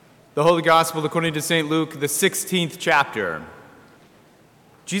The Holy Gospel according to St. Luke, the 16th chapter.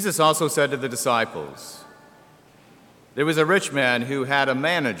 Jesus also said to the disciples, "There was a rich man who had a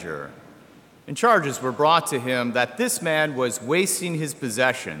manager, and charges were brought to him that this man was wasting his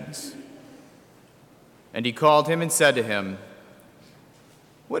possessions. And he called him and said to him,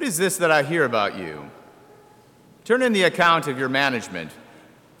 'What is this that I hear about you? Turn in the account of your management,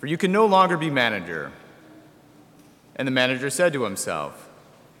 for you can no longer be manager.' And the manager said to himself,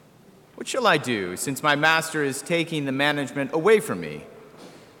 'What shall I do, since my master is taking the management away from me?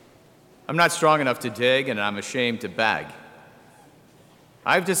 I'm not strong enough to dig, and I'm ashamed to beg.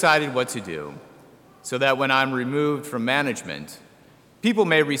 I've decided what to do, so that when I'm removed from management, people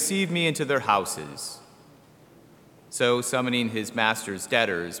may receive me into their houses.' So, summoning his master's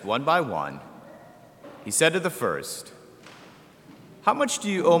debtors one by one, he said to the first, 'How much do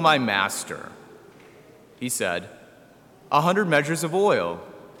you owe my master?' He said, 100 measures of oil.'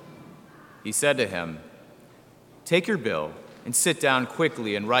 He said to him, 'Take your bill and sit down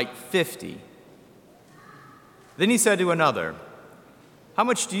quickly and write 50. Then he said to another, 'How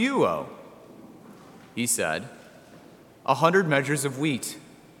much do you owe?' He said, 100 measures of wheat.'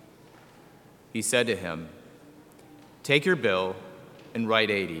 He said to him, 'Take your bill and write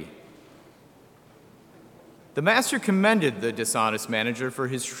 80. The master commended the dishonest manager for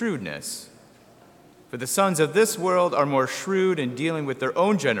his shrewdness. For the sons of this world are more shrewd in dealing with their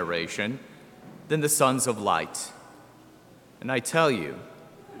own generation than the sons of light. And I tell you,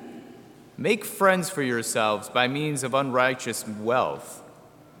 make friends for yourselves by means of unrighteous wealth,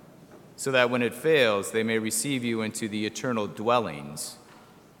 so that when it fails, they may receive you into the eternal dwellings.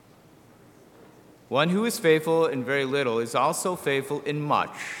 One who is faithful in very little is also faithful in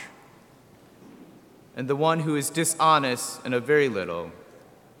much, and the one who is dishonest in a very little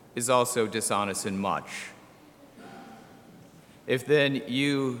is also dishonest in much. If then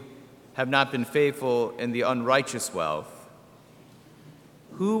you have not been faithful in the unrighteous wealth,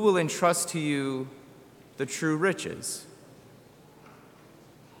 who will entrust to you the true riches?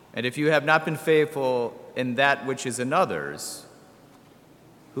 And if you have not been faithful in that which is another's,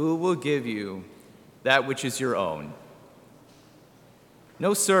 who will give you that which is your own?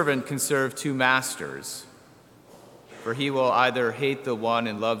 No servant can serve two masters, for he will either hate the one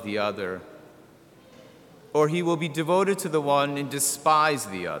and love the other, or he will be devoted to the one and despise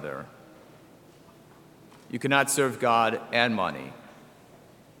the other. You cannot serve God and money."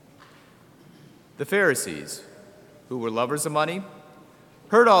 The Pharisees, who were lovers of money,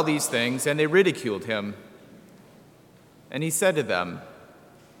 heard all these things, and they ridiculed him. And he said to them,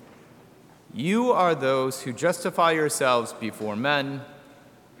 "You are those who justify yourselves before men,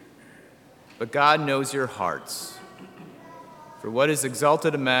 but God knows your hearts. For what is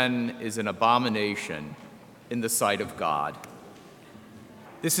exalted of men is an abomination in the sight of God."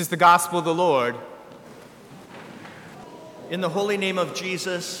 This is the gospel of the Lord. In the holy name of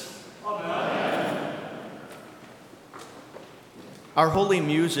Jesus, Amen. Our holy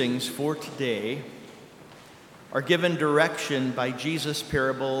musings for today are given direction by Jesus'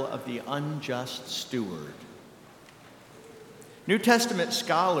 parable of the unjust steward. New Testament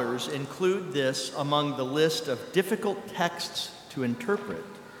scholars include this among the list of difficult texts to interpret,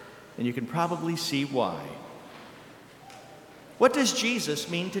 and you can probably see why. What does Jesus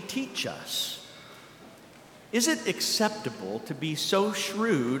mean to teach us? Is it acceptable to be so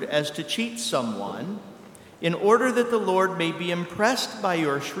shrewd as to cheat someone in order that the Lord may be impressed by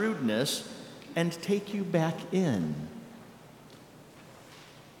your shrewdness and take you back in?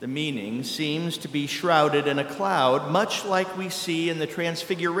 The meaning seems to be shrouded in a cloud, much like we see in the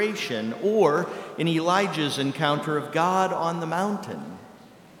Transfiguration or in Elijah's encounter of God on the mountain.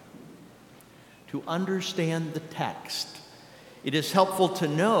 To understand the text, it is helpful to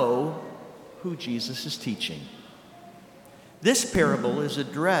know who Jesus is teaching. This parable is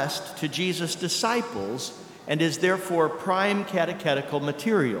addressed to Jesus' disciples and is therefore prime catechetical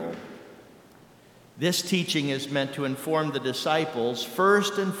material. This teaching is meant to inform the disciples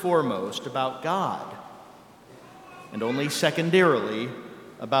first and foremost about God, and only secondarily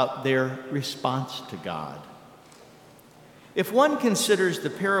about their response to God. If one considers the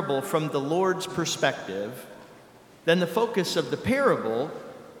parable from the Lord's perspective, then the focus of the parable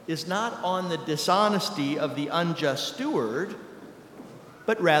is not on the dishonesty of the unjust steward,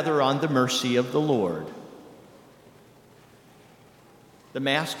 but rather on the mercy of the Lord. The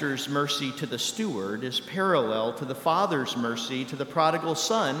master's mercy to the steward is parallel to the father's mercy to the prodigal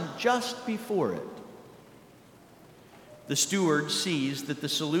son just before it. The steward sees that the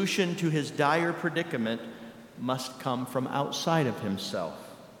solution to his dire predicament must come from outside of himself.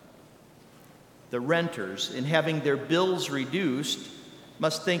 The renters, in having their bills reduced,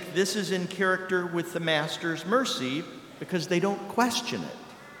 must think this is in character with the Master's mercy because they don't question it.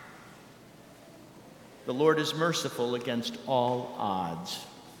 The Lord is merciful against all odds.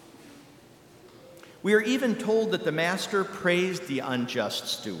 We are even told that the Master praised the unjust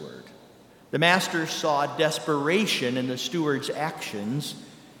steward. The Master saw desperation in the steward's actions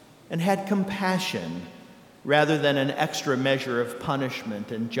and had compassion rather than an extra measure of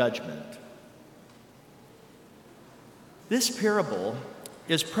punishment and judgment. This parable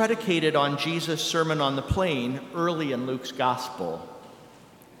is predicated on Jesus' Sermon on the Plain early in Luke's Gospel.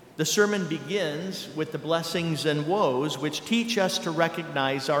 The sermon begins with the blessings and woes which teach us to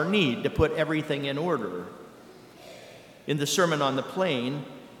recognize our need to put everything in order. In the Sermon on the Plain,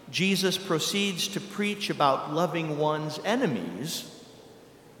 Jesus proceeds to preach about loving one's enemies,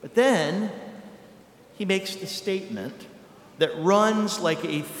 but then he makes the statement that runs like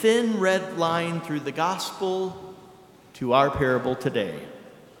a thin red line through the gospel to our parable today.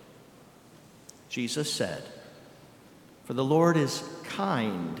 Jesus said, "For the Lord is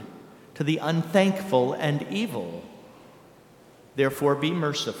kind to the unthankful and evil. Therefore be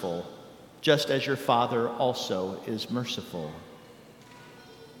merciful, just as your Father also is merciful."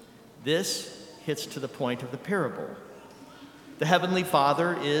 This hits to the point of the parable. The Heavenly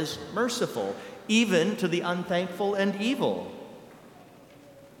Father is merciful, even to the unthankful and evil.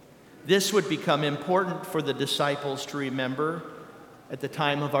 This would become important for the disciples to remember at the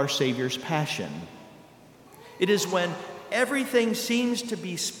time of our Savior's Passion. It is when everything seems to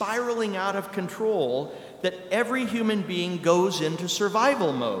be spiraling out of control that every human being goes into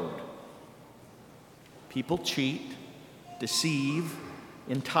survival mode. People cheat, deceive,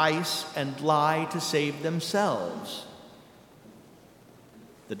 entice, and lie to save themselves.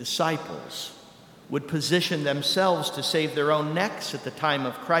 The disciples would position themselves to save their own necks at the time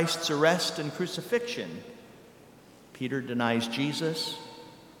of Christ's arrest and crucifixion. Peter denies Jesus.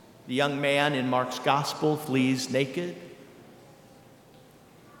 The young man in Mark's Gospel flees naked.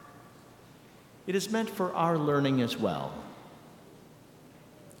 It is meant for our learning as well.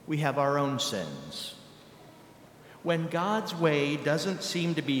 We have our own sins. When God's way doesn't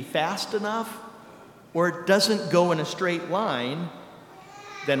seem to be fast enough or it doesn't go in a straight line,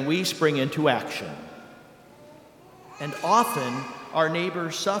 then we spring into action. And often our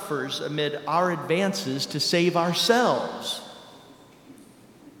neighbor suffers amid our advances to save ourselves.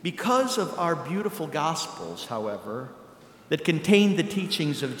 Because of our beautiful Gospels, however, that contain the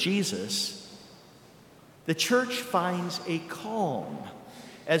teachings of Jesus, the church finds a calm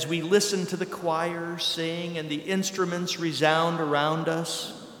as we listen to the choir sing and the instruments resound around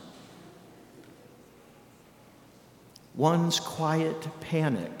us. One's quiet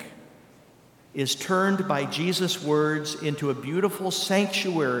panic is turned by Jesus' words into a beautiful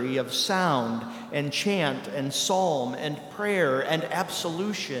sanctuary of sound and chant and psalm and prayer and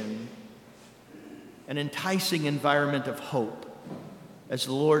absolution, an enticing environment of hope as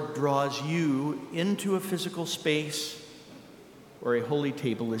the Lord draws you into a physical space where a holy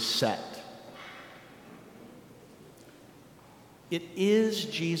table is set. It is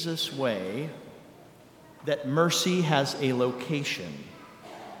Jesus' way that mercy has a location.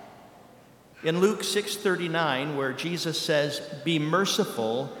 In Luke 6:39, where Jesus says, "Be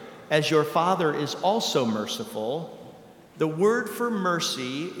merciful as your Father is also merciful," the word for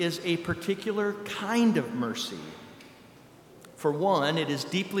mercy is a particular kind of mercy. For one, it is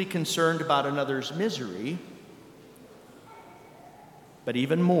deeply concerned about another's misery. But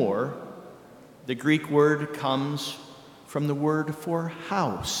even more, the Greek word comes from the word for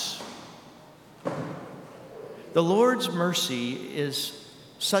house. The Lord's mercy is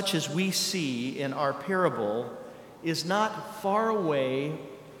such as we see in our parable is not far away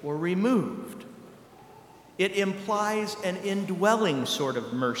or removed. It implies an indwelling sort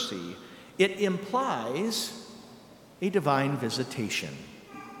of mercy. It implies a divine visitation.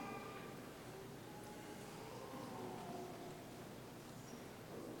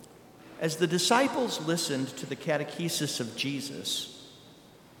 As the disciples listened to the catechesis of Jesus,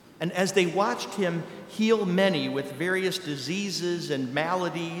 and as they watched him heal many with various diseases and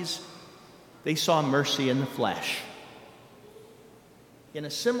maladies, they saw mercy in the flesh. In a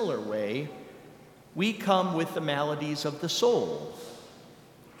similar way, we come with the maladies of the soul.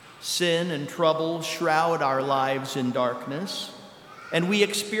 Sin and trouble shroud our lives in darkness, and we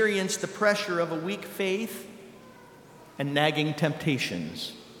experience the pressure of a weak faith and nagging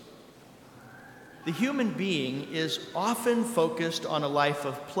temptations. The human being is often focused on a life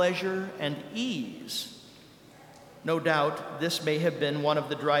of pleasure and ease. No doubt, this may have been one of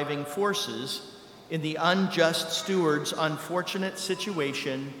the driving forces in the unjust steward's unfortunate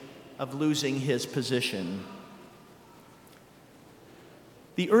situation of losing his position.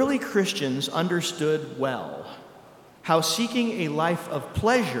 The early Christians understood well how seeking a life of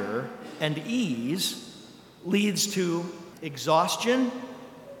pleasure and ease leads to exhaustion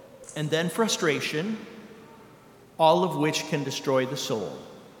and then frustration, all of which can destroy the soul.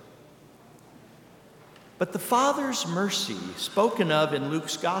 But the Father's mercy, spoken of in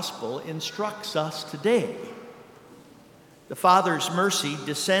Luke's Gospel, instructs us today. The Father's mercy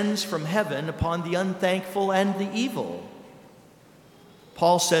descends from heaven upon the unthankful and the evil.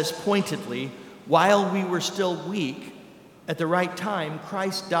 Paul says pointedly, while we were still weak, at the right time,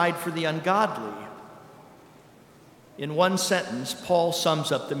 Christ died for the ungodly. In one sentence, Paul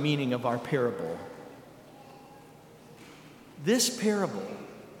sums up the meaning of our parable. This parable,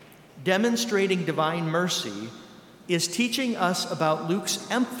 demonstrating divine mercy, is teaching us about Luke's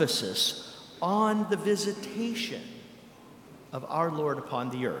emphasis on the visitation of our Lord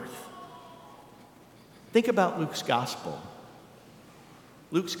upon the earth. Think about Luke's Gospel.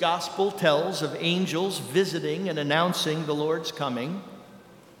 Luke's Gospel tells of angels visiting and announcing the Lord's coming.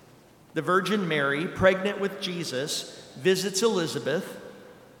 The Virgin Mary, pregnant with Jesus, visits Elizabeth.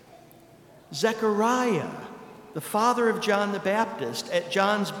 Zechariah, the father of John the Baptist, at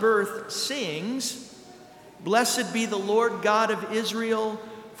John's birth sings, "Blessed be the Lord God of Israel,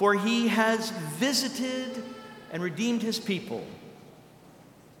 for he has visited and redeemed his people."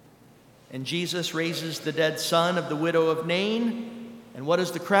 And Jesus raises the dead son of the widow of Nain. And what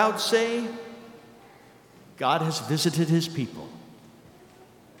does the crowd say? God has visited his people.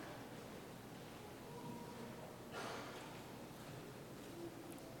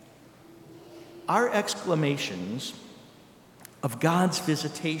 Our exclamations of God's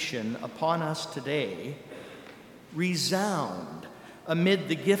visitation upon us today resound amid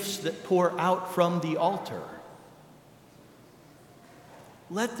the gifts that pour out from the altar.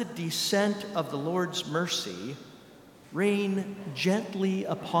 Let the descent of the Lord's mercy rain gently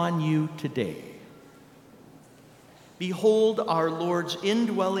upon you today. Behold our Lord's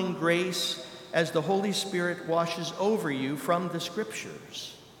indwelling grace as the Holy Spirit washes over you from the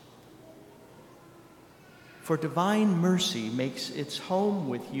Scriptures. For divine mercy makes its home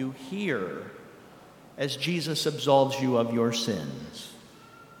with you here as Jesus absolves you of your sins.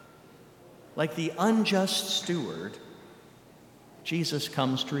 Like the unjust steward, Jesus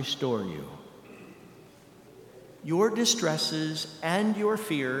comes to restore you. Your distresses and your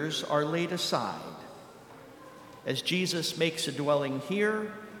fears are laid aside as Jesus makes a dwelling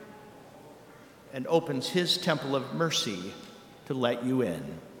here and opens his temple of mercy to let you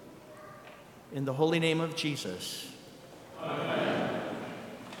in. In the holy name of Jesus. Amen.